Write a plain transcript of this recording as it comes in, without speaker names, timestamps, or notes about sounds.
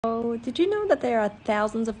So, did you know that there are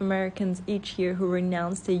thousands of Americans each year who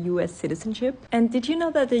renounce their US citizenship? And did you know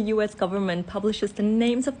that the US government publishes the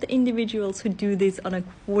names of the individuals who do this on a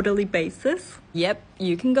quarterly basis? Yep,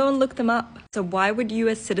 you can go and look them up. So why would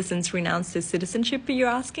US citizens renounce their citizenship, you're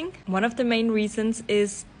asking? One of the main reasons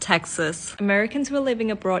is taxes. Americans who are living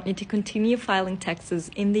abroad need to continue filing taxes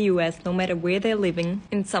in the US no matter where they're living.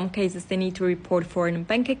 In some cases, they need to report foreign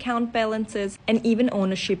bank account balances and even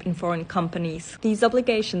ownership in foreign companies. These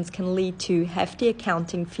obligations can lead to hefty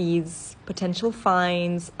accounting fees, potential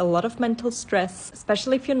fines, a lot of mental stress,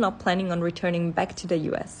 especially if you're not planning on returning back to the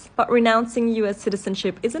US. But renouncing US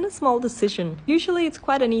citizenship isn't a small decision. Usually it's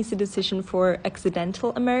quite an easy decision for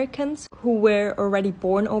accidental Americans who were already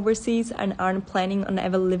born overseas and aren't planning on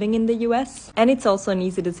ever living in the US. And it's also an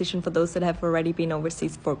easy decision for those that have already been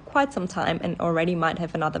overseas for quite some time and already might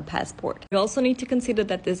have another passport. You also need to consider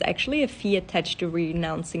that there's actually a fee attached to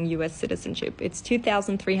renouncing US citizenship. It's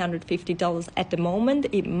 $2,350 at the moment.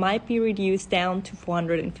 It might be reduced down to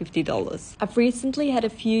 $450. I've recently had a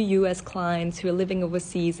few US clients who are living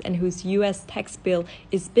overseas and whose US tax bill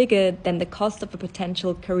is bigger than the cost of a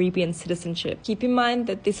potential Caribbean citizenship. Keep in mind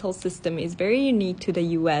that this whole system is very unique to the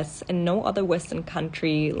US and no other Western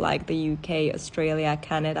country like the UK, Australia,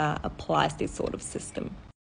 Canada applies this sort of system.